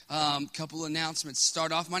Couple announcements.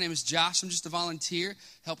 Start off, my name is Josh. I'm just a volunteer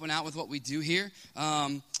helping out with what we do here.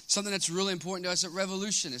 Something that's really important to us at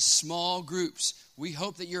Revolution is small groups. We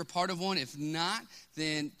hope that you're a part of one. If not,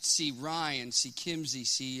 then see Ryan, see Kimsey,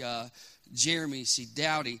 see Jeremy, see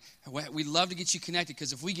Dowdy. We'd love to get you connected,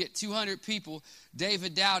 because if we get 200 people,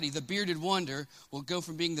 David Dowdy, the bearded wonder, will go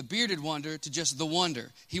from being the bearded wonder to just the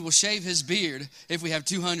wonder. He will shave his beard if we have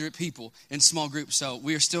 200 people in small groups. So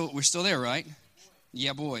we're still there, right?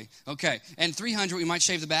 Yeah, boy. Okay. And 300, we might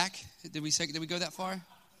shave the back. Did we go that far?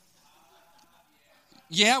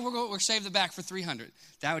 Yeah, we'll shave the back for 300.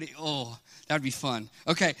 That would be fun.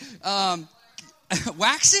 Okay.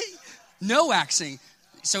 Waxing? No waxing.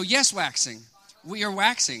 So yes, waxing. We are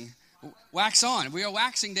waxing. Wax on. We are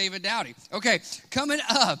waxing David Dowdy. Okay, coming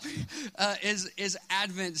up is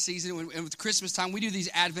Advent season, and with Christmas time, we do these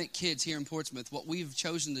Advent kids here in Portsmouth. What we've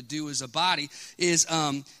chosen to do as a body is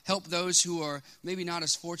help those who are maybe not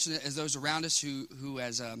as fortunate as those around us who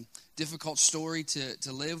has a difficult story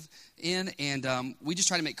to live in, and we just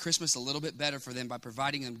try to make Christmas a little bit better for them by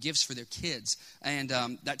providing them gifts for their kids. And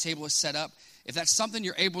that table is set up. If that's something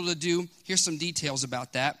you're able to do, here's some details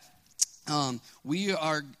about that. We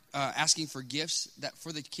are asking for gifts that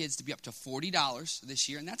for the kids to be up to $40 this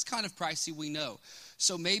year, and that's kind of pricey, we know.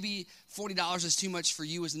 So maybe $40 is too much for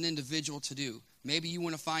you as an individual to do. Maybe you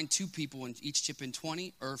want to find 2 people and each chip in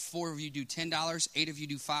 $20, or 4 of you do $10, 8 of you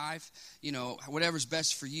do $5. Whatever's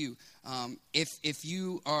best for you. If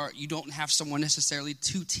you don't have someone necessarily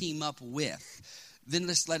to team up with, then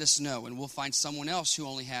just let us know, and we'll find someone else who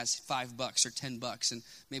only has $5 or $10, and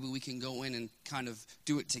maybe we can go in and kind of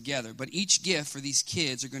do it together. But each gift for these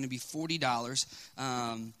kids are going to be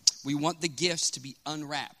 $40. We want the gifts to be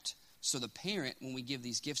unwrapped, so the parent, when we give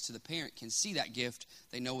these gifts to the parent, can see that gift.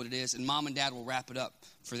 They know what it is, and mom and dad will wrap it up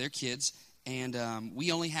for their kids. And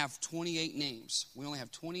we only have 28 names. We only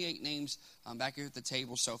have 28 names back here at the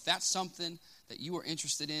table. So if that's something that you are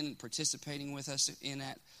interested in participating with us in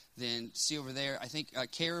that, then see over there. I think,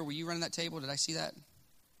 Kara, were you running that table? Did I see that?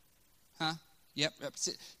 Huh? Yep.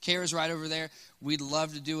 Kara's right over there. We'd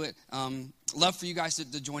love to do it. Love for you guys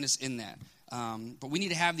to join us in that. But we need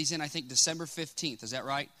to have these in, I think, December 15th. Is that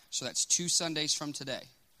right? So that's 2 Sundays from today.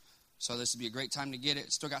 So this would be a great time to get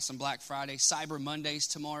it. Still got some Black Friday, Cyber Mondays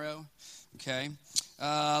tomorrow. Okay.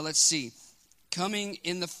 Let's see. Coming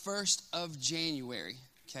in the 1st of January.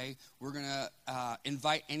 Okay, we're going to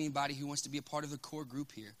invite anybody who wants to be a part of the core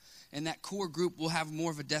group here. And that core group will have more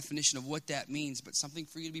of a definition of what that means, but something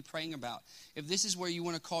for you to be praying about. If this is where you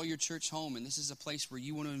want to call your church home, and this is a place where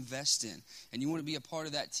you want to invest in, and you want to be a part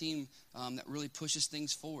of that team that really pushes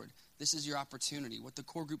things forward, this is your opportunity. What the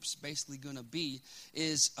core group is basically going to be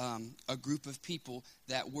is a group of people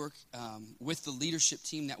that work with the leadership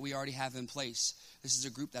team that we already have in place. This is a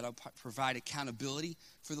group that will provide accountability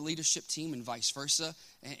for the leadership team and vice versa,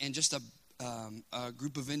 and just a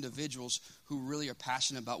group of individuals who really are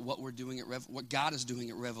passionate about what we're doing what God is doing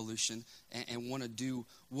at Revolution, and want to do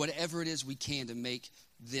whatever it is we can to make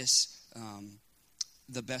this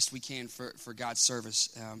the best we can for God's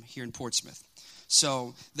service here in Portsmouth.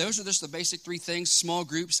 So those are just the basic 3 things: small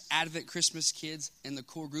groups, Advent, Christmas kids, and the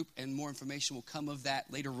core group, and more information will come of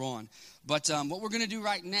that later on. But what we're going to do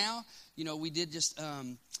right now, we did just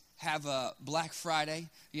have a Black Friday,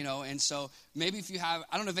 and so maybe if you have,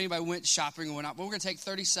 I don't know if anybody went shopping or whatnot, but we're going to take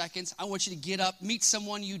 30 seconds. I want you to get up, meet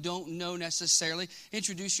someone you don't know necessarily,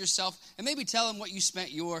 introduce yourself, and maybe tell them what you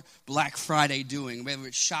spent your Black Friday doing. Maybe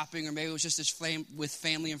it's shopping, or maybe it was just with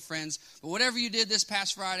family and friends. But whatever you did this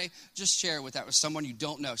past Friday, just share it with someone you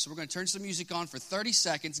don't know. So we're going to turn some music on for 30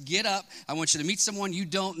 seconds. Get up. I want you to meet someone you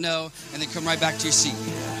don't know, and then come right back to your seat.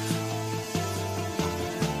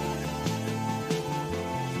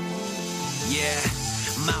 Yeah,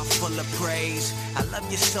 mouth full of praise. I love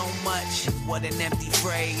you so much. What an empty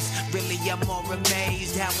phrase. Really, I'm more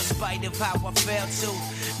amazed how, in spite of how I fail to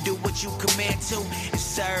do what you command to and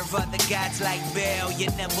serve other gods like Baal,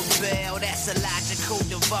 you never bail. That's a logical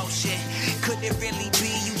devotion. Could it really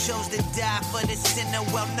be you chose to die for the sinner?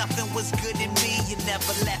 Well, nothing was good in me. You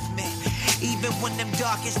never left me. Even when them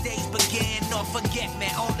darkest days began, or forget me,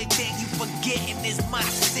 only thing you forgetting is my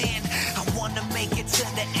sin. I wanna make it to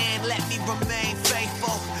the end, let me remain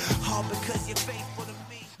faithful, all because you're faithful to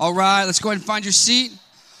me. All right, let's go ahead and find your seat.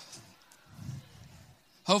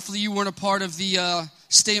 Hopefully you weren't a part of the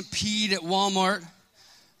stampede at Walmart.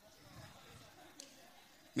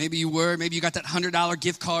 Maybe you were, maybe you got that $100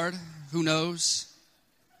 gift card, who knows?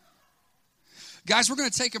 Guys, we're going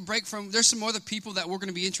to take a break there's some other people that we're going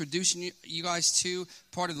to be introducing you guys to.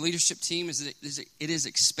 Part of the leadership team it is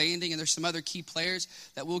expanding, and there's some other key players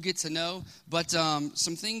that we'll get to know. But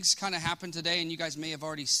some things kind of happened today, and you guys may have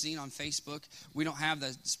already seen on Facebook. We don't have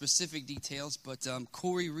the specific details, but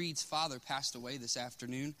Corey Reed's father passed away this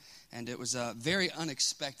afternoon, and it was very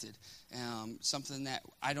unexpected. Something that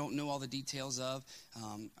I don't know all the details of.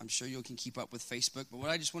 I'm sure you can keep up with Facebook. But what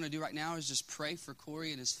I just want to do right now is just pray for Corey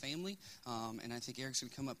and his family. And I think Eric's going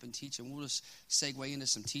to come up and teach, and we'll just segue into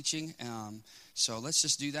some teaching. So let's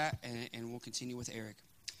just do that, and we'll continue with Eric.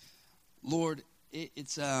 Lord,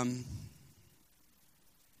 it's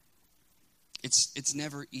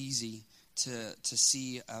never easy to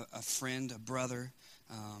see a friend, a brother,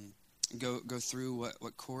 go through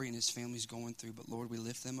what Corey and his family's going through. But Lord, we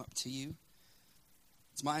lift them up to you.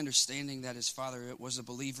 It's my understanding that his father was a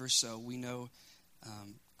believer, so we know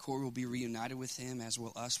Corey will be reunited with him, as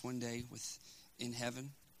will us one day in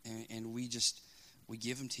heaven. And we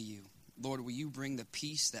give him to you. Lord, will you bring the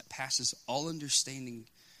peace that passes all understanding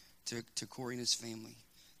to Corey and his family,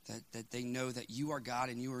 that they know that you are God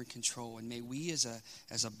and you are in control. And may we as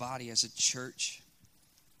a body, as a church,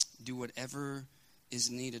 do whatever is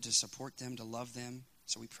needed to support them, to love them.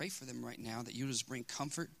 So we pray for them right now, that you just bring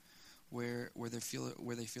comfort where they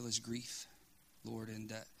feel is grief, Lord, and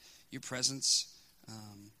that your presence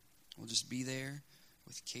will just be there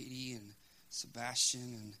with Katie and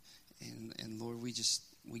Sebastian, and Lord, we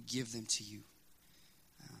give them to you.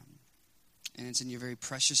 And it's in your very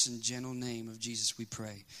precious and gentle name of Jesus we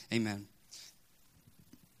pray. Amen.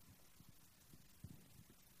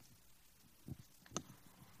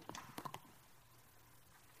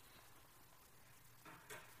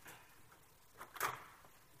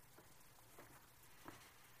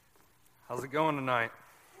 How's it going tonight?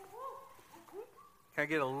 Can I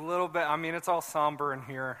get a little bit? I mean, it's all somber in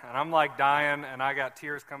here, and I'm like dying, and I got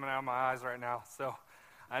tears coming out of my eyes right now, so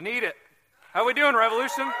I need it. How we doing,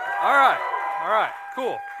 Revolution? All right,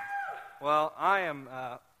 cool. Well, I am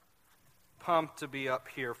pumped to be up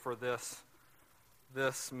here for this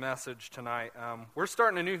message tonight. We're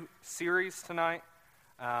starting a new series tonight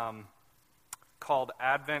called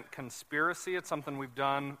Advent Conspiracy. It's something we've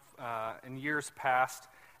done in years past,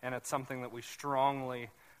 and it's something that we strongly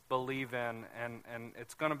believe in, and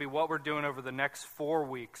it's going to be what we're doing over the next 4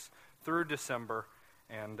 weeks through December,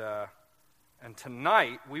 and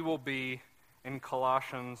tonight we will be in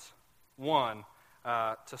Colossians 1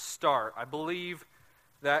 to start. I believe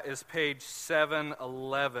that is page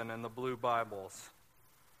 711 in the blue Bibles.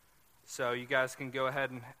 So you guys can go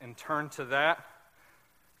ahead and turn to that.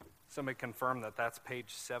 Somebody confirm that that's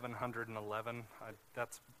page 711.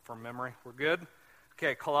 That's from memory. We're good?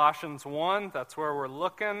 Okay, Colossians 1, that's where we're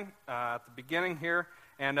looking at the beginning here.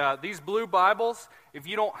 And these blue Bibles, if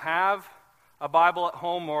you don't have a Bible at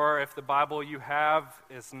home, or if the Bible you have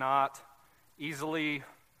is not easily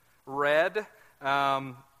read,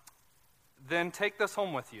 then take this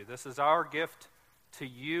home with you. This is our gift to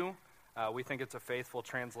you. We think it's a faithful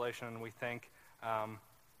translation, and we think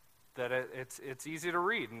that it's easy to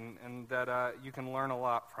read, and that you can learn a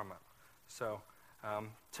lot from it. So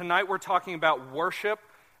tonight we're talking about worship.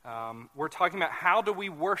 We're talking about how do we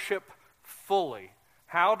worship fully?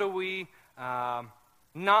 How do we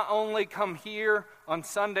not only come here on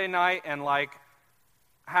Sunday night and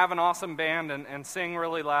have an awesome band and sing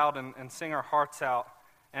really loud and sing our hearts out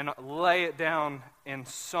and lay it down in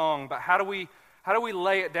song, but how do we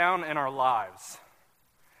lay it down in our lives?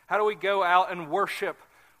 How do we go out and worship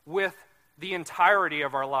with the entirety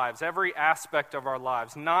of our lives, every aspect of our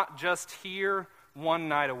lives, not just here one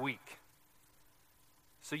night a week?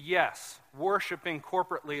 So yes, worshiping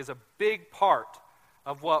corporately is a big part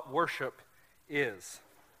of what worship is.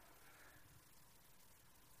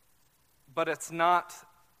 But it's not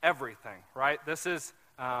everything, right? This is,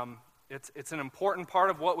 it's an important part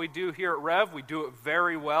of what we do here at Rev. We do it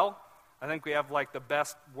very well. I think we have the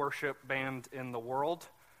best worship band in the world,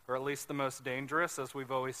 or at least the most dangerous, as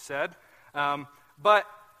we've always said. But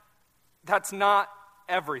that's not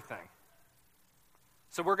everything.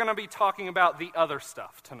 So we're going to be talking about the other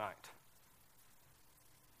stuff tonight.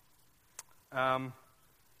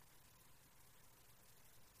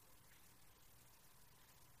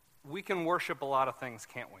 We can worship a lot of things,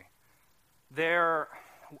 can't we?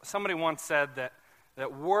 Somebody once said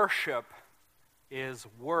that worship is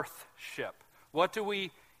worthship. What do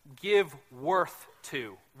we give worth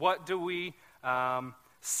to? What do we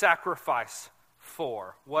sacrifice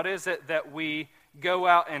for? What is it that we go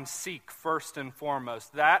out and seek first and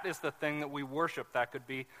foremost? That is the thing that we worship. That could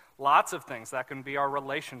be lots of things. That can be our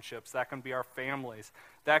relationships. That can be our families.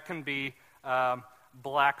 That can be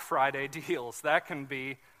Black Friday deals. That can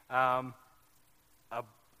be a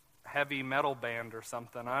heavy metal band or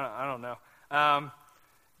something. I don't know.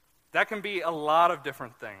 That can be a lot of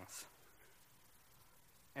different things.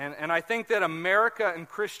 And I think that America and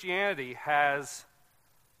Christianity has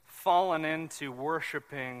fallen into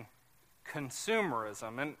worshiping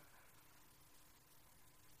consumerism. And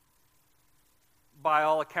by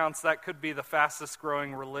all accounts, that could be the fastest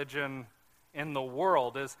growing religion in the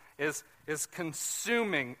world, is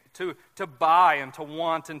consuming, to buy and to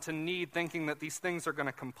want and to need, thinking that these things are going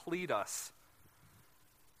to complete us.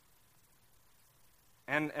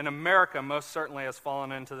 And America most certainly has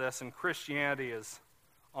fallen into this, and Christianity is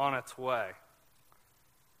on its way.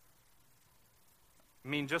 I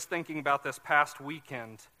mean, just thinking about this past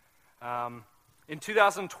weekend, in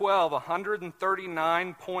 2012,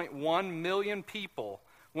 139.1 million people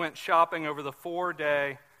went shopping over the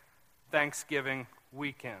 4-day Thanksgiving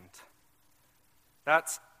weekend.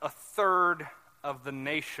 That's a third of the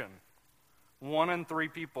nation. 1 in 3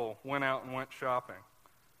 people went out and went shopping.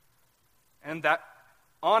 And that,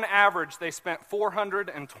 on average, they spent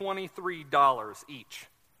 $423 each,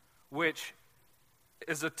 which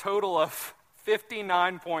is a total of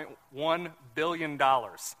 $59.1 billion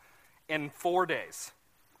in 4 days.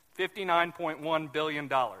 $59.1 billion.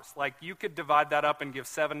 Like, you could divide that up and give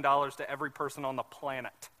 $7 to every person on the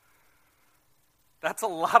planet. That's a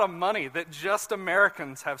lot of money that just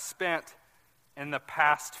Americans have spent in the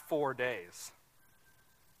past 4 days.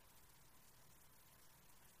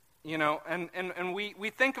 You know, and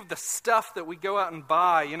we think of the stuff that we go out and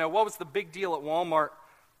buy. You know, what was the big deal at Walmart?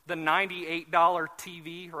 The $98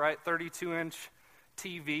 TV, right? 32-inch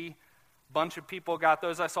TV. Bunch of people got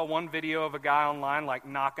those. I saw one video of a guy online, like,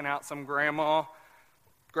 knocking out some grandma,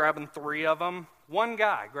 grabbing 3 of them. One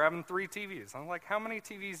guy grabbing 3 TVs. I'm like, how many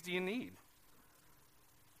TVs do you need?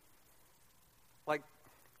 Like,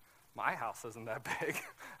 my house isn't that big.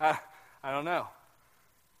 I don't know.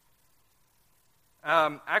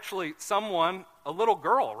 Actually, a little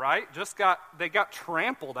girl, right, they got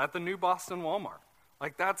trampled at the New Boston Walmart.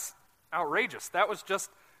 Like, that's outrageous. That was just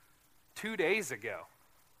 2 days ago.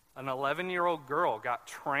 An 11-year-old girl got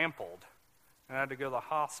trampled and had to go to the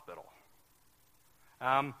hospital.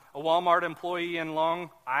 A Walmart employee in Long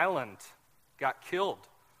Island got killed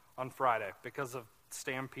on Friday because of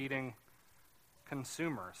stampeding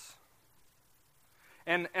consumers.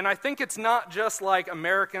 And I think it's not just like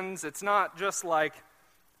Americans. It's not just like,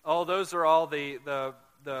 oh, those are all the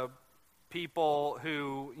people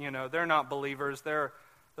who, you know, they're not believers.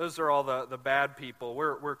 Those are all the bad people.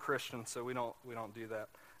 We're Christians, so we don't do that.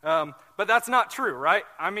 But that's not true, right?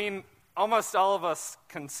 I mean, almost all of us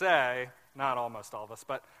can say, not almost all of us,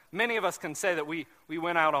 but many of us can say that we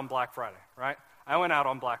went out on Black Friday, right? I went out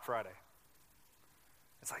on Black Friday.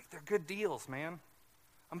 It's like, they're good deals, man.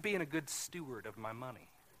 I'm being a good steward of my money.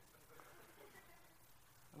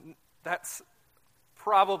 That's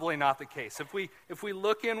probably not the case. If we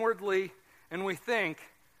look inwardly and we think,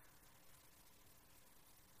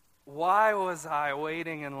 why was I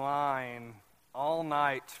waiting in line all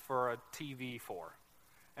night for a TV for?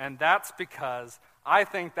 And that's because I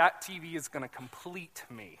think that TV is going to complete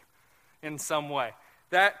me in some way.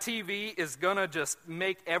 That TV is going to just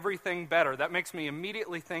make everything better. That makes me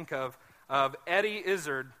immediately think of Eddie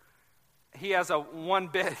Izzard. He has a one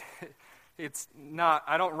bit. It's not,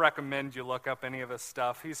 I don't recommend you look up any of his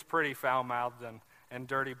stuff. He's pretty foul-mouthed and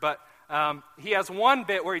dirty. But he has one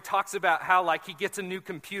bit where he talks about how, like, he gets a new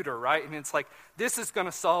computer, right? And it's like, this is going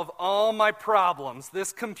to solve all my problems.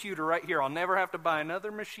 This computer right here. I'll never have to buy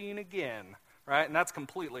another machine again, right? And that's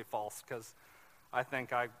completely false, because I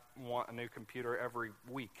think I want a new computer every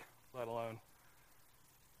week, let alone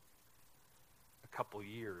a couple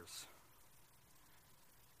years.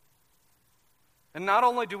 And not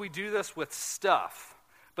only do we do this with stuff,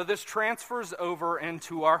 but this transfers over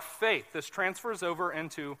into our faith. This transfers over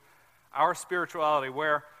into our spirituality,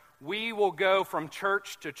 where we will go from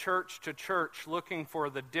church to church to church looking for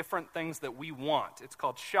the different things that we want. It's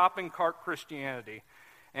called shopping cart Christianity,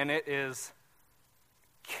 and it is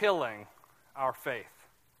killing our faith.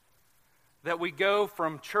 That we go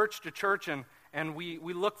from church to church and we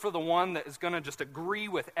look for the one that is going to just agree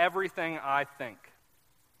with everything I think.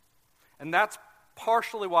 And that's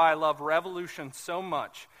partially why I love Revolution so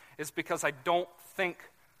much, is because I don't think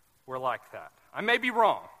we're like that. I may be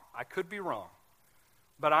wrong. I could be wrong.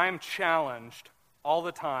 But I am challenged all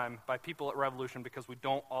the time by people at Revolution because we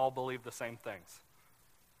don't all believe the same things.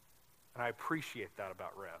 And I appreciate that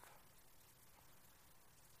about Rev.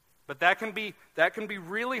 But that can be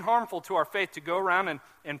really harmful to our faith, to go around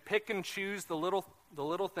and pick and choose the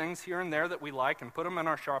little things here and there that we like and put them in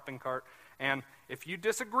our shopping cart And if you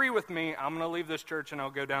disagree with me, I'm going to leave this church and I'll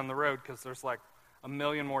go down the road because there's like 1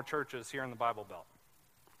 million more churches here in the Bible Belt.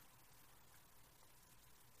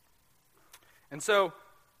 And so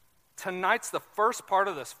tonight's the first part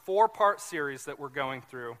of this 4-part series that we're going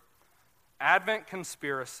through, Advent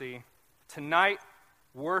Conspiracy. Tonight,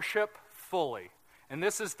 worship fully. And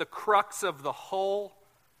this is the crux of the whole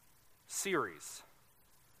series.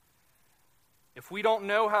 If we don't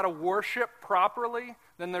know how to worship properly,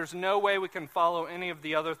 then there's no way we can follow any of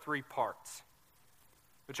the other 3 parts.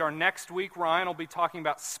 Which are next week, Ryan will be talking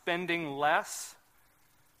about spending less.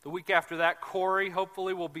 The week after that, Corey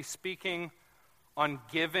hopefully will be speaking on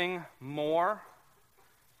giving more.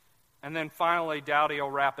 And then finally, Dowdy will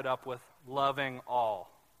wrap it up with loving all.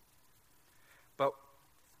 But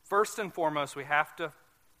first and foremost, we have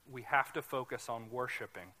to focus on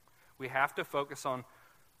worshiping. We have to focus on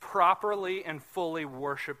properly and fully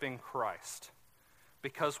worshiping Christ.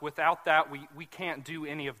 Because without that, we can't do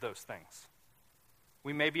any of those things.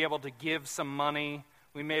 We may be able to give some money.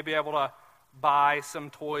 We may be able to buy some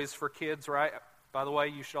toys for kids, right? By the way,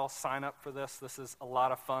 you should all sign up for this. This is a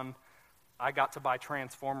lot of fun. I got to buy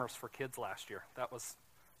Transformers for kids last year. That was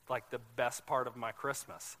like the best part of my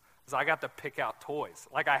Christmas, is I got to pick out toys.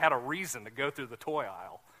 Like I had a reason to go through the toy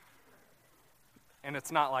aisle. And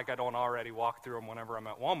it's not like I don't already walk through them whenever I'm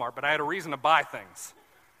at Walmart, but I had a reason to buy things.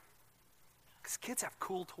 Because kids have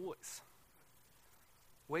cool toys.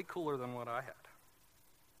 Way cooler than what I had.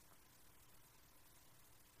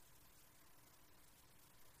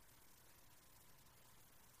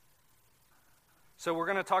 So we're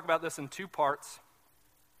going to talk about this in 2 parts.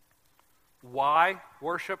 Why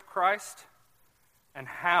worship Christ and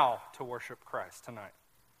how to worship Christ tonight.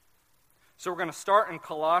 So we're going to start in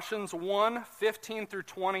Colossians 1, 15 through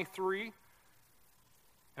 23.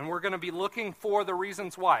 And we're going to be looking for the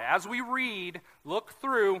reasons why. As we read, look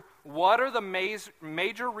through what are the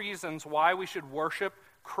major reasons why we should worship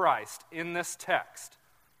Christ in this text.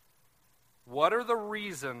 What are the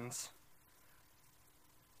reasons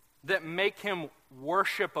that make him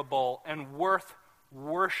worshipable and worth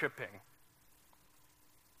worshiping?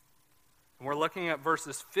 And we're looking at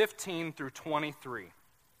verses 15 through 23.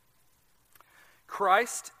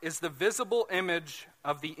 Christ is the visible image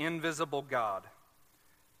of the invisible God.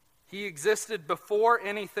 He existed before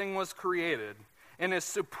anything was created and is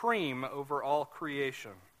supreme over all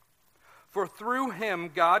creation. For through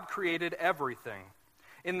him God created everything,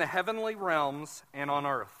 in the heavenly realms and on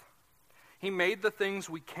earth. He made the things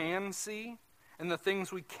we can see and the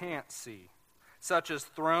things we can't see, such as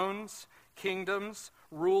thrones, kingdoms,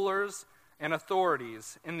 rulers, and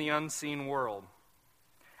authorities in the unseen world.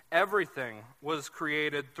 Everything was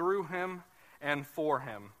created through him and for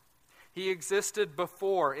him. He existed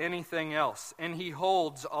before anything else, and he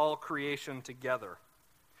holds all creation together.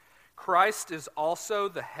 Christ is also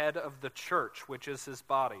the head of the church, which is his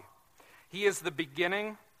body. He is the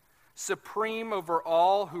beginning, supreme over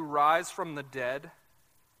all who rise from the dead.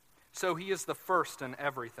 So he is the first in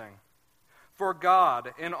everything. For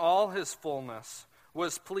God, in all his fullness,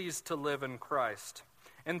 was pleased to live in Christ.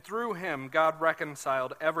 And through him, God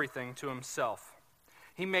reconciled everything to himself.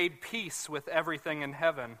 He made peace with everything in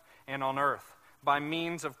heaven and on earth by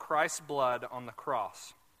means of Christ's blood on the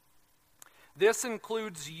cross. This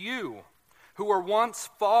includes you, who were once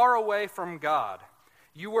far away from God.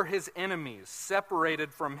 You were his enemies,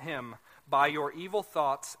 separated from him by your evil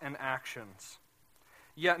thoughts and actions.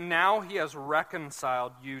 Yet now he has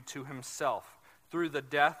reconciled you to himself through the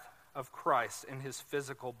death of Christ in his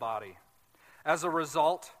physical body. As a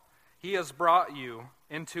result, he has brought you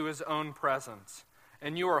into his own presence,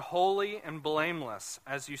 and you are holy and blameless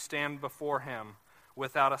as you stand before him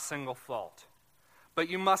without a single fault. But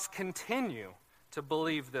you must continue to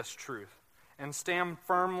believe this truth and stand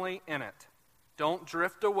firmly in it. Don't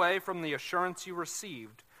drift away from the assurance you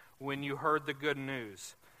received when you heard the good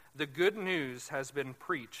news. The good news has been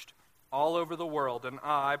preached all over the world, and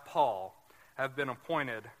I, Paul, have been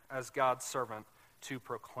appointed as God's servant to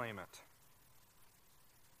proclaim it.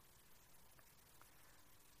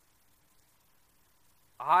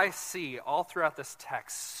 I see all throughout this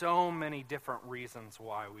text so many different reasons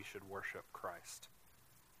why we should worship Christ.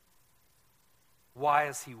 Why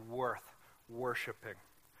is he worth worshiping?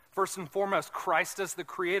 First and foremost, Christ is the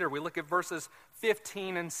creator. We look at verses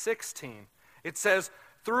 15 and 16. It says,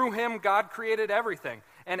 through him God created everything,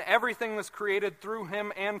 and everything was created through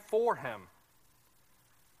him and for him.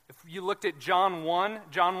 If you looked at John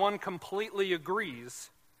 1 completely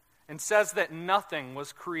agrees and says that nothing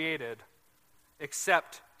was created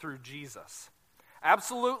except through Jesus.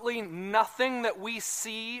 Absolutely nothing that we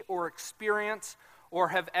see or experience or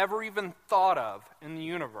have ever even thought of in the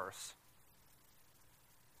universe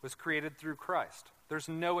was created through Christ. There's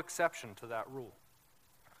no exception to that rule.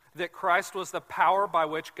 That Christ was the power by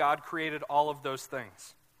which God created all of those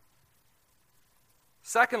things.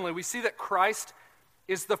 Secondly, we see that Christ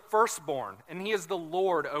is the firstborn, and he is the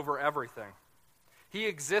Lord over everything. He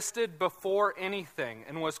existed before anything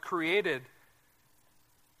and was created.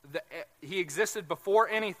 He existed before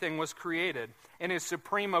anything was created and is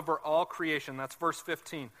supreme over all creation. That's verse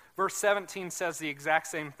 15. Verse 17 says the exact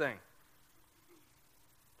same thing.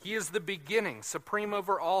 He is the beginning, supreme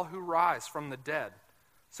over all who rise from the dead.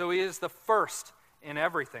 So he is the first in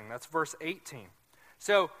everything. That's verse 18.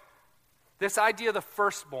 So this idea of the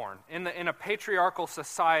firstborn in a patriarchal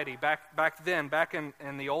society back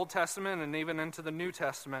in the Old Testament and even into the New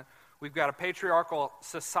Testament, we've got a patriarchal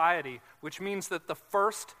society, which means that the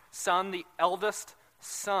first son, the eldest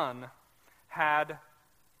son, had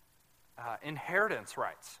inheritance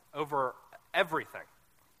rights over everything.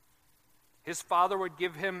 His father would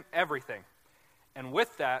give him everything. And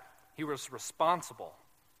with that, he was responsible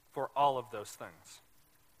for all of those things.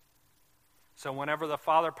 So whenever the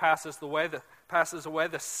father passes away,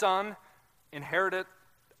 the son inherited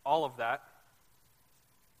all of that.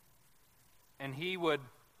 And he would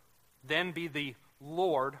then be the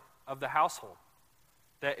Lord of the household.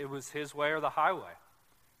 That it was his way or the highway.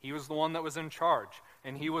 He was the one that was in charge,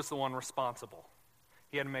 and he was the one responsible.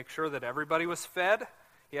 He had to make sure that everybody was fed.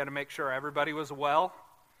 He had to make sure everybody was well.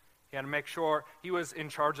 He had to make sure he was in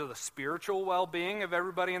charge of the spiritual well-being of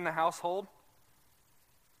everybody in the household.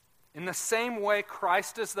 In the same way,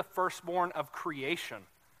 Christ is the firstborn of creation.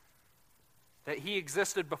 That he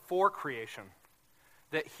existed before creation.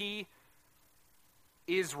 That he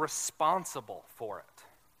is responsible for it.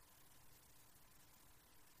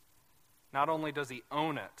 Not only does he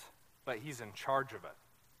own it, but he's in charge of it.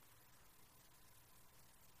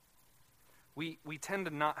 We tend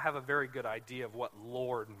to not have a very good idea of what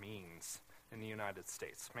Lord means in the United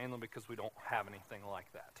States, mainly because we don't have anything like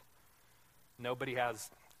that. Nobody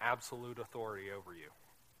has absolute authority over you.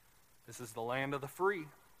 This is the land of the free,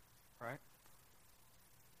 right?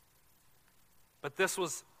 But this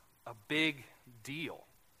was a big deal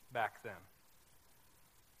back then.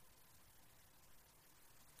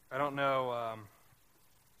 I don't know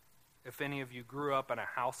if any of you grew up in a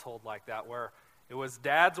household like that where it was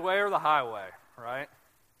dad's way or the highway, right?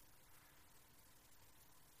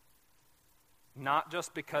 Not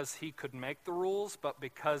just because he could make the rules, but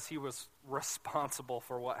because he was responsible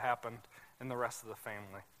for what happened in the rest of the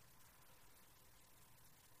family.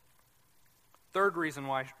 Third reason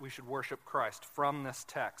why we should worship Christ from this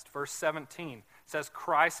text. Verse 17 says,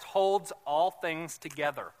 Christ holds all things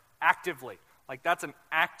together actively. Like that's an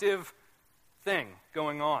active thing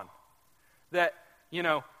going on. That,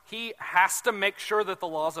 he has to make sure that the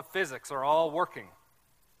laws of physics are all working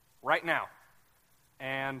right now.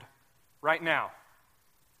 And right now.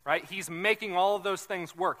 Right? He's making all of those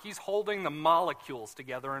things work. He's holding the molecules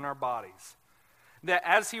together in our bodies. That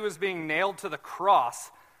as he was being nailed to the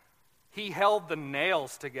cross, he held the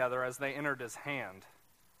nails together as they entered his hand.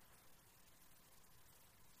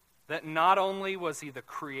 That not only was he the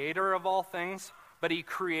creator of all things, but he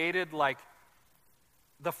created like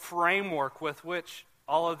the framework with which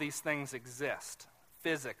all of these things exist.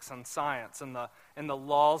 Physics and science and the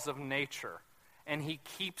laws of nature. And he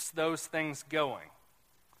keeps those things going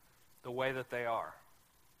the way that they are.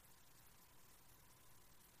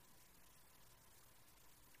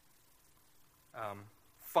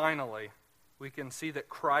 Finally, we can see that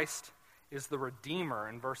Christ is the Redeemer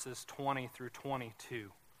in verses 20 through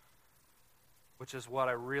 22, which is what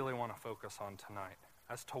I really want to focus on tonight,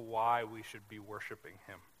 as to why we should be worshiping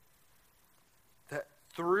him. That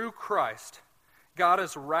through Christ, God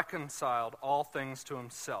has reconciled all things to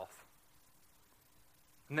himself,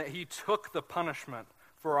 and that he took the punishment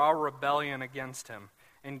for our rebellion against him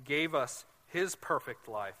and gave us his perfect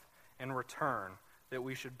life in return, that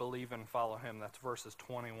we should believe and follow him. That's verses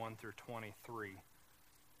 21 through 23.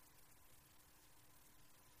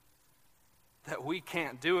 That we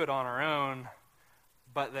can't do it on our own,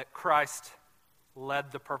 but that Christ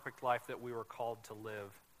led the perfect life that we were called to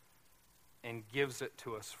live and gives it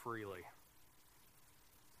to us freely.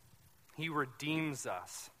 He redeems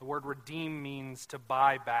us. The word redeem means to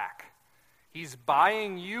buy back. He's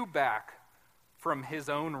buying you back from his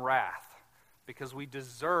own wrath because we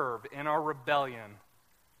deserve in our rebellion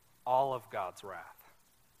all of God's wrath.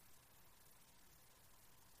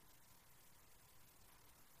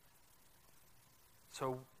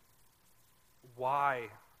 So why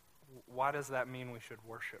does that mean we should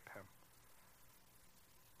worship him?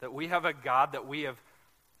 That we have a God that we have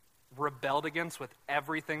rebelled against with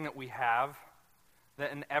everything that we have,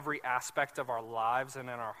 that in every aspect of our lives and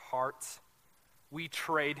in our hearts, we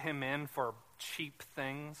trade him in for cheap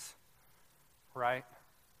things, right?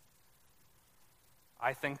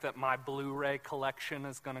 I think that my Blu-ray collection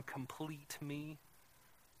is going to complete me.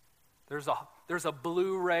 There's a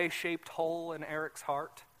Blu-ray shaped hole in Eric's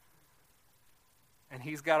heart. And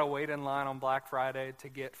he's got to wait in line on Black Friday to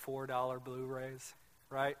get $4 Blu-rays,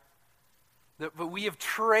 right? But we have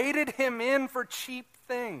traded him in for cheap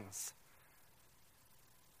things.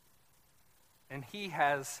 And he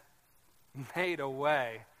has made a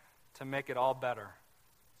way to make it all better,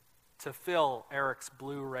 to fill Eric's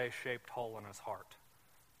Blu-ray shaped hole in his heart.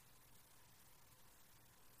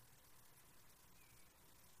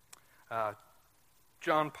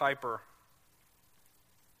 John Piper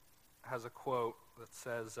has a quote that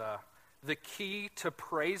says, the key to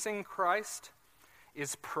praising Christ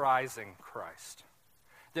is prizing Christ.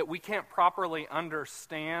 That we can't properly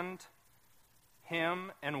understand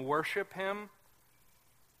him and worship him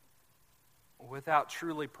without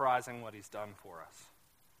truly prizing what he's done for us.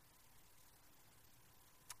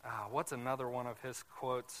 What's another one of his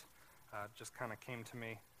quotes? Just kind of came to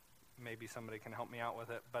me. Maybe somebody can help me out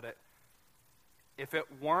with it. But if it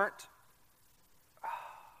weren't,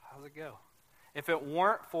 how's it go? If it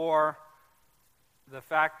weren't for the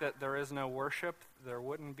fact that there is no worship, there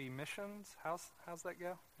wouldn't be missions. How's that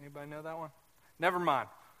go? Anybody know that one? Never mind.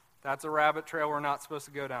 That's a rabbit trail we're not supposed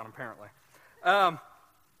to go down, apparently.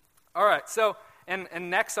 All right, so, and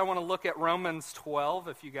next I want to look at Romans 12,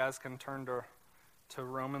 if you guys can turn to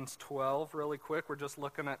Romans 12 really quick. We're just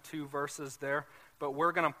looking at 2 verses there, but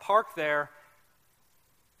we're going to park there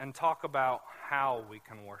and talk about how we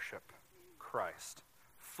can worship Christ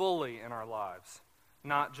fully in our lives,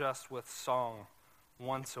 not just with song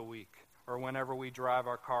once a week, or whenever we drive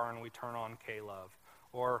our car and we turn on K-Love,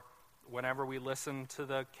 or whenever we listen to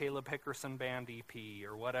the Caleb Hickerson Band EP,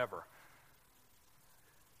 or whatever.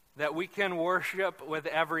 That we can worship with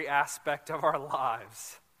every aspect of our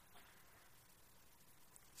lives.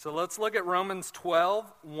 So let's look at Romans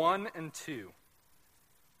 12, 1 and 2.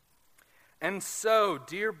 And so,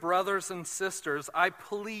 dear brothers and sisters, I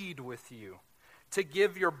plead with you to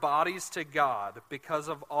give your bodies to God because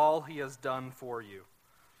of all he has done for you.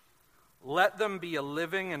 Let them be a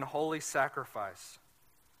living and holy sacrifice,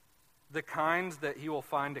 the kind that he will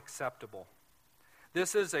find acceptable.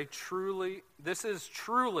 This is truly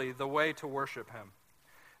the way to worship him.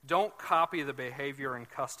 Don't copy the behavior and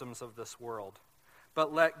customs of this world,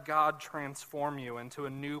 but let God transform you into a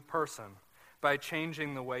new person by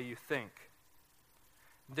changing the way you think.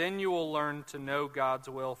 Then you will learn to know God's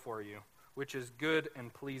will for you, which is good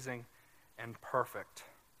and pleasing and perfect.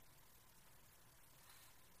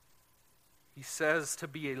 He says to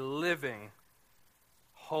be a living,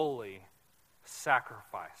 holy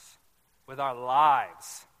sacrifice with our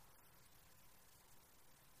lives,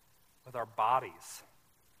 with our bodies.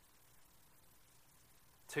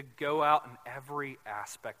 To go out in every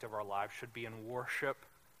aspect of our lives should be in worship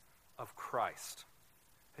of Christ.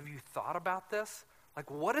 Have you thought about this? Like,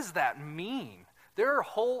 what does that mean?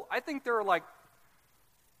 I think there are like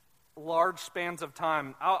large spans of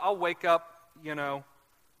time. I'll wake up,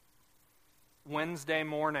 Wednesday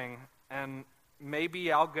morning, and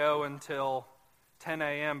maybe I'll go until 10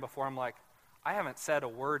 a.m. before I'm like, I haven't said a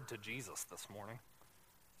word to Jesus this morning.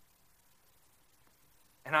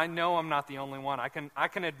 And I know I'm not the only one. I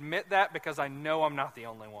can admit that because I know I'm not the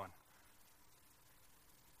only one.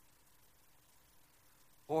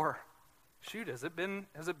 Or, shoot, has it been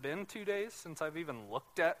 2 days since I've even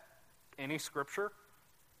looked at any scripture?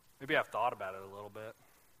 Maybe I've thought about it a little bit.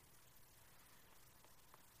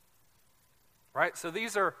 Right? So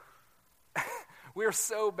we are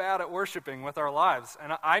so bad at worshiping with our lives.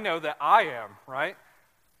 And I know that I am, right?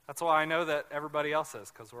 That's why I know that everybody else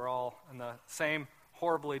is, because we're all in the same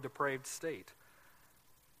horribly depraved state.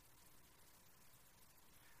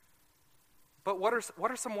 But what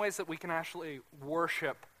are some ways that we can actually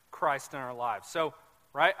worship Christ in our lives? So,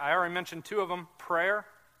 right, I already mentioned 2 of them. Prayer,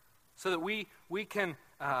 so that we can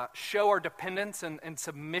show our dependence and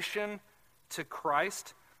submission to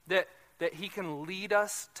Christ, that he can lead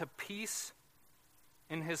us to peace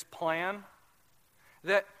in his plan,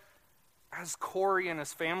 that as Corey and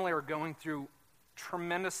his family are going through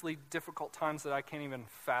tremendously difficult times that I can't even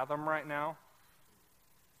fathom right now,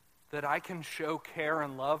 that I can show care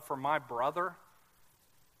and love for my brother,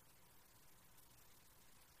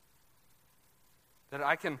 that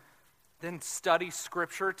I can then study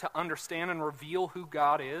Scripture to understand and reveal who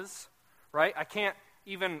God is, right? I can't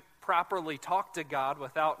even properly talk to God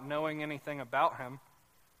without knowing anything about him.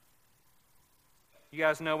 you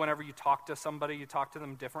guys know whenever you talk to somebody, you talk to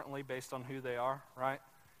them differently based on who they are, right?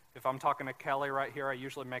 If I'm talking to Kelly right here, I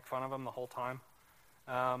usually make fun of him the whole time.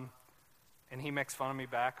 And he makes fun of me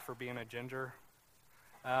back for being a ginger.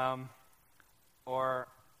 Or,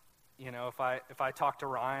 if I talk to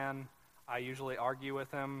Ryan, I usually argue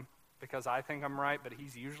with him because I think I'm right, but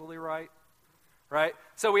he's usually right?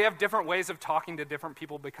 So we have different ways of talking to different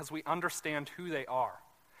people because we understand who they are.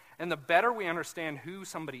 And the better we understand who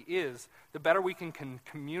somebody is, the better we can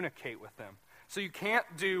communicate with them. So you can't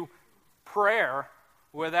do prayer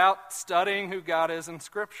without studying who God is in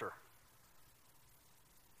Scripture.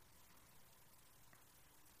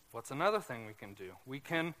 What's another thing we can do? We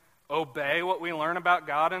can obey what we learn about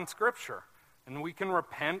God in Scripture. And we can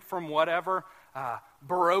repent from whatever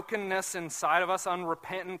brokenness inside of us,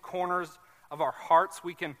 unrepentant corners of our hearts.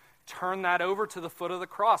 We can turn that over to the foot of the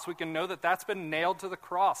cross. We can know that that's been nailed to the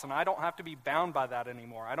cross, and I don't have to be bound by that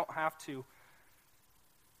anymore. I don't have to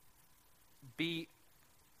be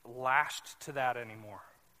lashed to that anymore.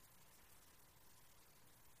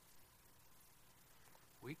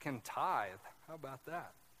 We can tithe. How about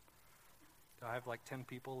that? Do I have like 10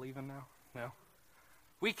 people leaving now? No?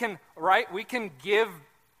 We can give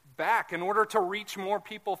back in order to reach more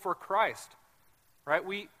people for Christ, right?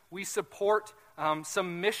 We support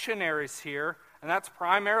some missionaries here, and that's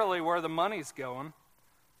primarily where the money's going,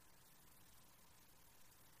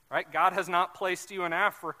 right? God has not placed you in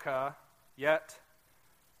Africa yet,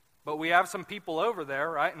 but we have some people over there,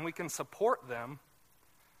 right? And we can support them,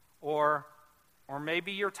 or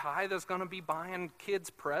maybe your tithe is going to be buying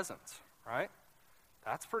kids presents, right?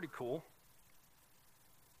 That's pretty cool.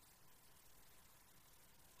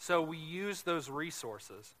 So we use those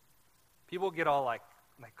resources. People get all like,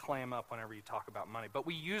 they clam up whenever you talk about money, but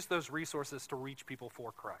we use those resources to reach people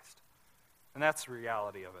for Christ. And that's the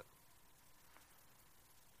reality of it.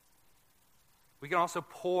 We can also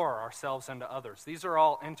pour ourselves into others. These are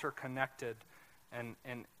all interconnected and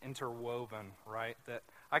interwoven, right? That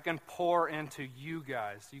I can pour into you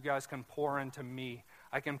guys. You guys can pour into me.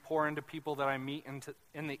 I can pour into people that I meet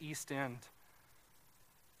in the East End.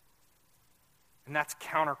 And that's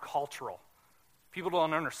countercultural. People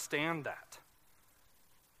don't understand that.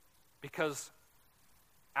 Because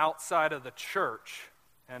outside of the church,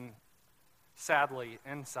 and sadly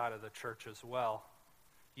inside of the church as well,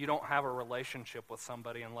 you don't have a relationship with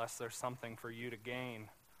somebody unless there's something for you to gain.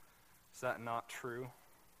 Is that not true?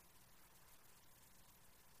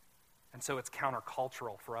 And so it's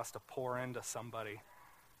countercultural for us to pour into somebody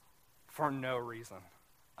for no reason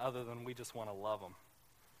other than we just want to love them.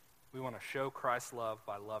 We want to show Christ's love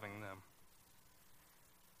by loving them.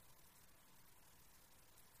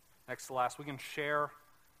 Next to last, we can share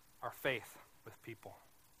our faith with people.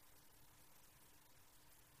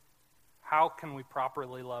 How can we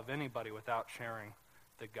properly love anybody without sharing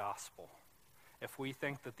the gospel? If we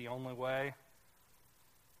think that the only way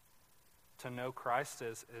to know Christ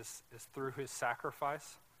is through his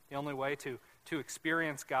sacrifice, the only way to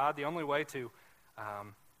experience God, the only way to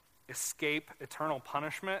escape eternal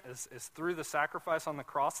punishment is through the sacrifice on the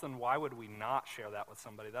cross, then why would we not share that with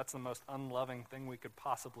somebody? That's the most unloving thing we could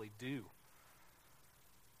possibly do.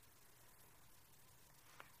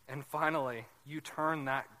 And finally, you turn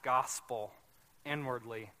that gospel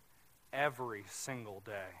inwardly every single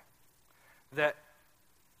day.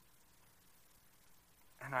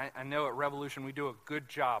 And I know at Revolution we do a good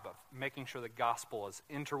job of making sure the gospel is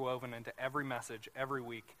interwoven into every message, every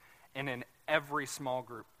week, and in every small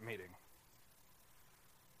group meeting.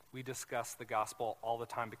 We discuss the gospel all the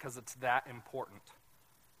time because it's that important.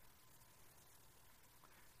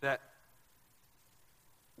 That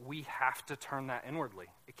we have to turn that inwardly.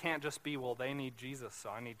 It can't just be, well, they need Jesus, so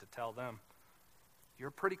I need to tell them.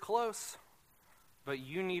 You're pretty close, but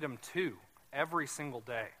you need him too, every single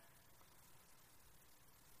day.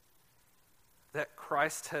 That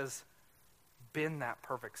Christ has been that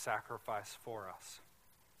perfect sacrifice for us.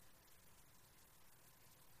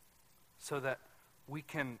 So that we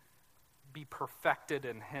can be perfected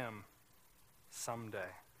in him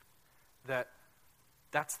someday.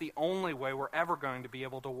 That's the only way we're ever going to be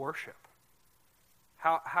able to worship.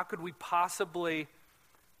 How could we possibly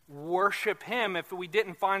worship him if we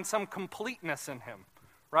didn't find some completeness in him,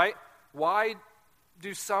 right? Why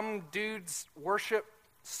do some dudes worship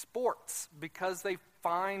sports? Because they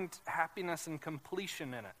find happiness and completion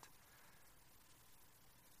in it.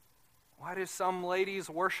 Why do some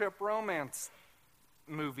ladies worship romance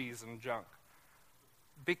movies and junk?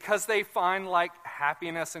 Because they find like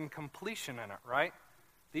happiness and completion in it, right?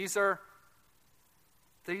 These are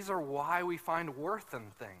why we find worth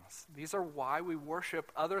in things. These are why we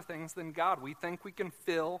worship other things than God. We think we can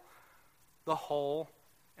fill the hole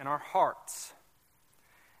in our hearts.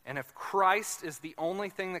 And if Christ is the only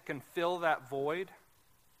thing that can fill that void,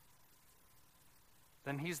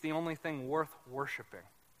 then he's the only thing worth worshiping.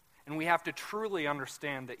 And we have to truly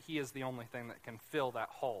understand that he is the only thing that can fill that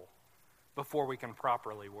hole before we can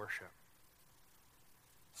properly worship.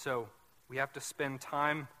 So we have to spend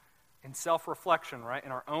time in self-reflection, right,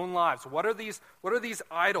 in our own lives. What are these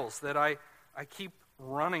idols that I keep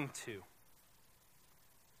running to?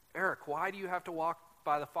 Eric, why do you have to walk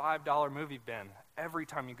by the $5 movie bin every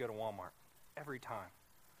time you go to Walmart? Every time.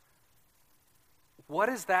 What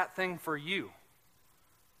is that thing for you?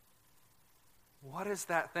 What is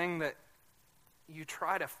that thing that you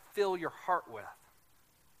try to fill your heart with?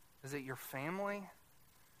 Is it your family?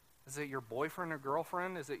 Is it your boyfriend or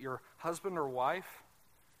girlfriend? Is it your husband or wife?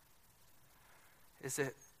 Is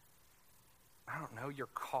it, I don't know, your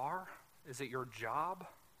car? Is it your job?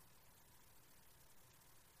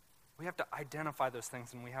 We have to identify those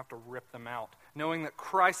things and we have to rip them out, knowing that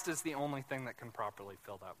Christ is the only thing that can properly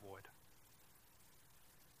fill that void.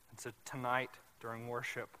 And so tonight, during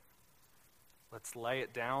worship, let's lay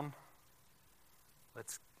it down.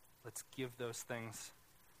 Let's give those things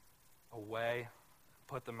away,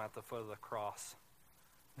 put them at the foot of the cross,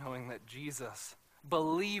 knowing that Jesus,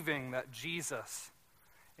 believing that Jesus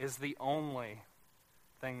is the only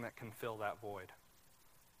thing that can fill that void.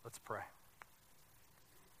 Let's pray.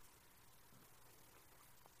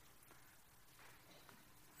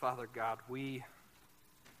 Father God, we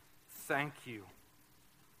thank you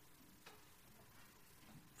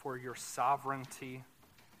for your sovereignty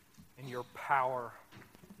and your power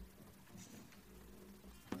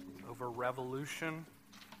over revolution,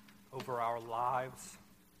 over our lives,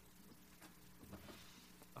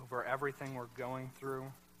 over everything we're going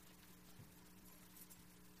through.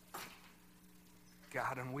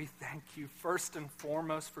 God, and we thank you first and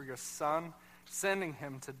foremost for your Son, sending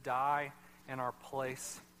him to die in our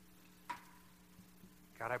place.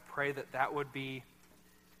 God, I pray that that would be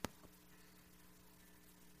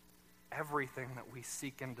everything that we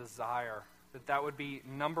seek and desire, that would be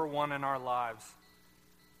number one in our lives,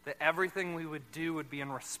 that everything we would do would be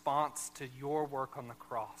in response to your work on the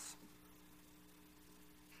cross.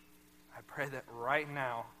 I pray that right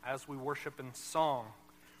now, as we worship in song,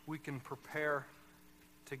 we can prepare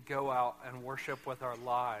to go out and worship with our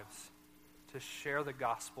lives, to share the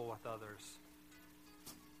gospel with others,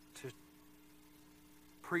 to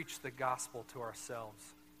preach the gospel to ourselves,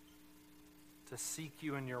 to seek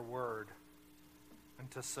you in your word, and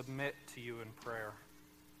to submit to you in prayer.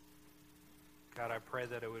 God, I pray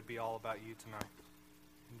that it would be all about you tonight.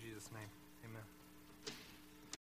 In Jesus' name, amen.